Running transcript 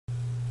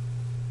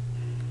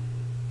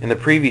In the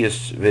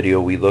previous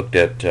video we looked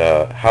at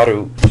how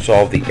to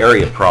solve the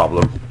area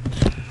problem,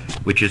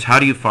 which is how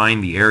do you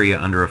find the area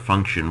under a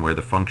function where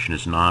the function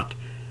is not,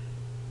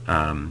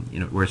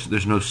 where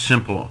there's no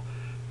simple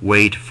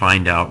way to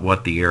find out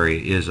what the area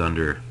is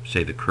under,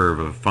 say, the curve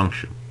of a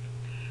function.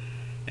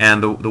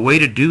 And the way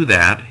to do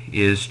that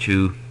is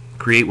to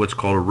create what's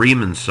called a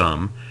Riemann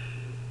sum,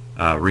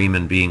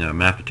 Riemann being a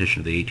mathematician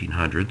of the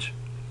 1800s,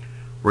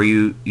 where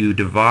you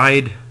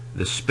divide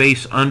the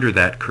space under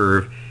that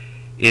curve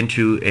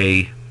into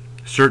a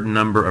certain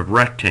number of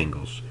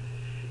rectangles.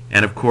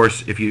 And of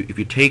course, if you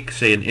take,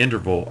 say, an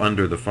interval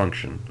under the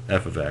function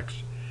f of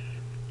x,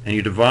 and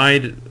you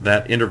divide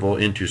that interval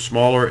into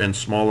smaller and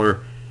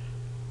smaller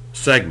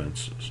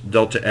segments,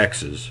 delta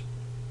x's,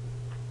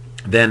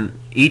 then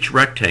each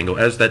rectangle,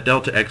 as that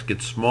delta x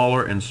gets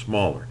smaller and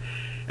smaller,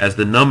 as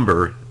the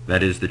number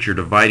that is that you're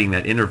dividing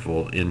that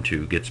interval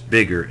into gets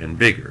bigger and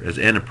bigger, as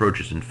n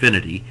approaches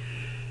infinity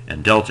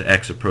and delta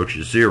x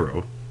approaches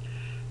 0,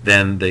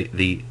 then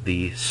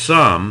the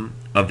sum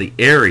of the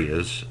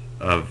areas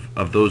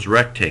of those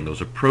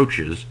rectangles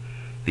approaches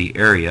the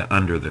area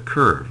under the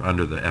curve,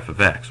 under the f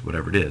of x,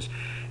 whatever it is.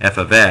 F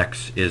of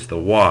x is the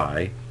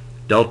y,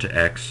 delta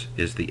x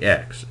is the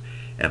x.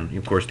 And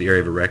of course the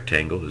area of a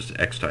rectangle is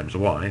x times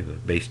y, the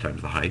base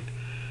times the height.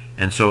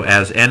 And so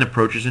as n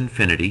approaches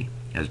infinity,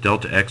 as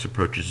delta x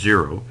approaches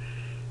 0,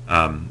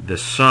 the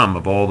sum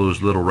of all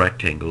those little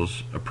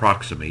rectangles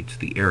approximates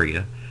the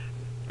area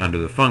under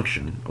the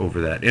function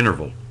over that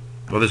interval.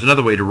 Well, there's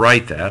another way to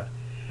write that,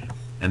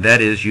 and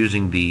that is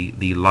using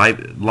the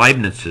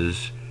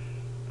Leibniz's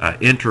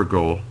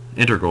integral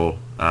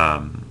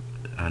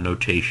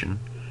notation.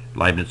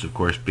 Leibniz, of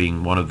course,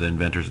 being one of the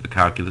inventors of the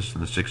calculus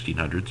in the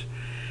 1600s.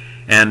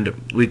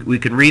 And we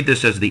can read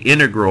this as the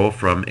integral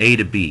from a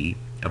to b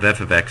of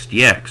f of x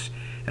dx,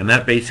 and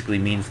that basically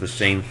means the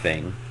same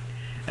thing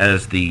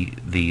as the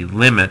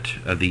limit,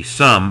 the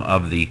sum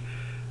of the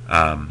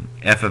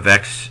f of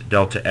x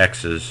delta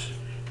x's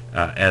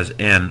as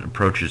n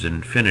approaches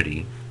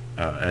infinity,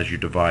 as you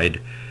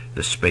divide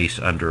the space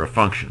under a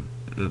function.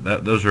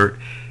 Those are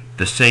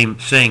the same,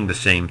 saying the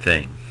same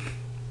thing.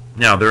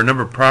 Now, there are a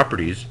number of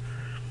properties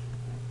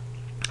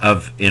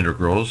of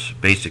integrals,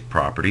 basic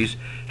properties,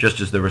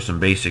 just as there were some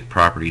basic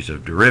properties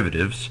of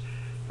derivatives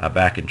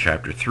back in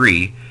chapter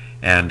 3.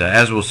 And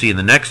as we'll see in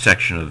the next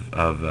section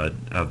of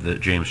the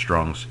James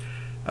Strong's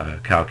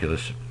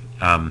calculus,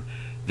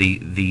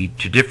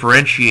 to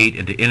differentiate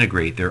and to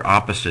integrate their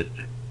opposite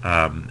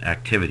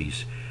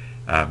activities.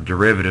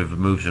 Derivative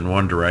moves in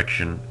one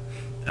direction,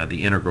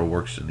 the integral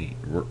works in the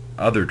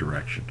other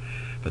direction,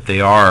 but they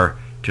are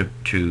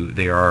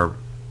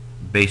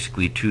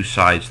basically two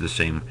sides of the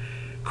same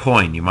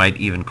coin. You might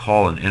even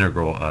call an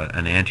integral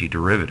an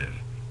antiderivative.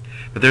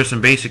 But there's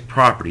some basic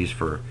properties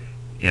for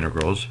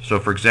integrals. So,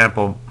 for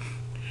example,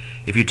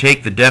 if you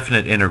take the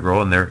definite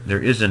integral, and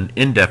there is an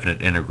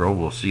indefinite integral,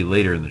 we'll see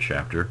later in the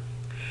chapter.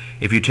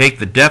 If you take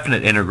the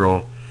definite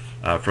integral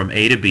from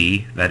a to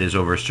b, that is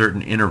over a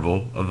certain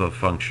interval of a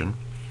function,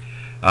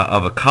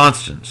 of a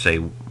constant, say,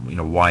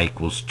 y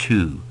equals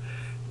 2,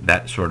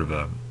 that sort of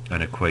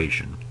an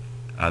equation,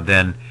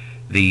 then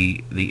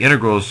the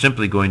integral is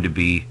simply going to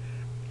be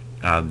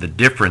the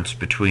difference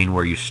between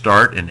where you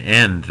start and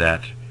end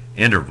that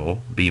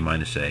interval, b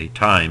minus a,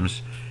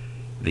 times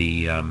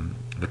the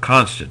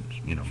constant,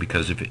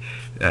 because if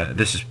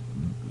this is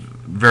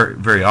very,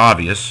 very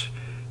obvious.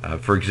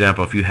 For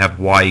example, if you have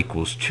y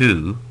equals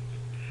 2,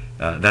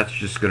 that's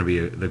just going to be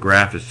the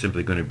graph is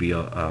simply going to be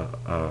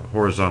a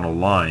horizontal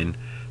line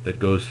that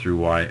goes through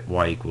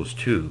y equals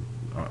 2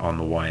 on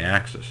the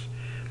y-axis.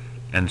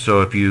 And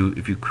so if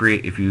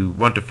you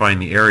want to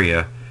find the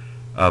area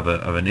of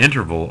an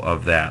interval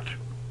of that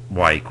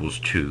y equals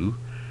 2,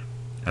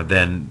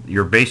 then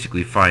you're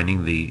basically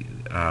finding the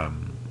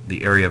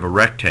area of a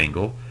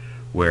rectangle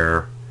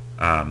where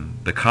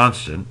the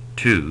constant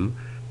 2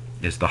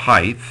 is the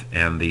height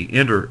and the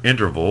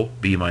interval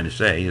b minus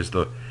a is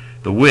the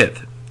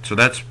width. So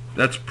that's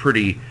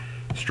pretty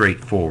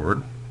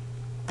straightforward.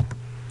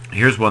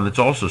 Here's one that's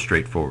also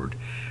straightforward.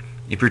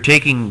 If you're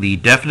taking the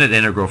definite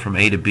integral from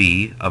a to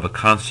b of a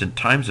constant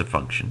times a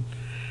function,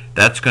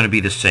 that's going to be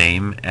the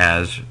same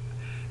as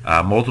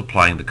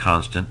multiplying the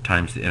constant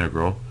times the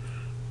integral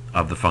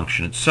of the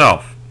function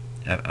itself.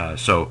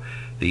 So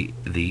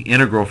the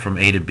integral from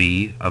a to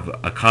b of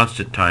a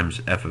constant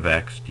times f of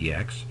x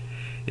dx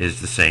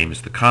is the same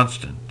as the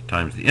constant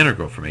times the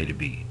integral from a to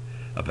b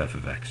of f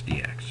of x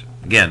dx.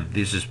 Again,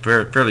 this is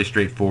fairly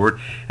straightforward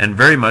and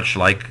very much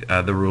like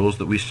the rules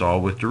that we saw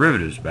with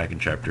derivatives back in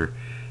chapter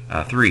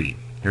 3.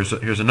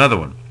 Here's another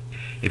one.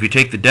 If you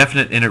take the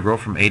definite integral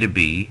from a to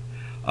b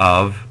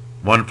of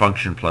one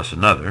function plus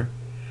another,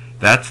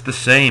 that's the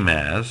same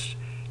as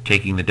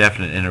taking the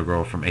definite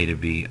integral from a to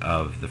b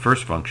of the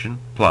first function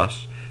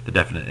plus the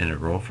definite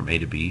integral from a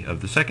to b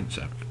of the second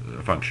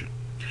function.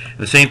 And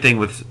the same thing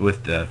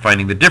with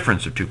finding the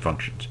difference of two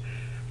functions.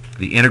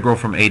 The integral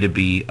from a to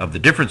b of the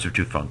difference of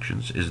two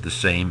functions is the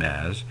same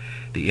as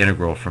the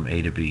integral from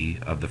a to b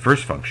of the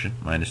first function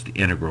minus the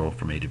integral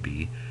from a to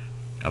b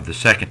of the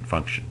second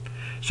function.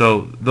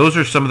 So those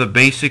are some of the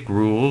basic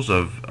rules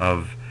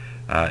of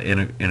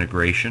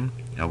integration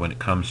when it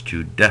comes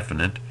to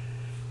definite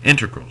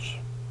integrals.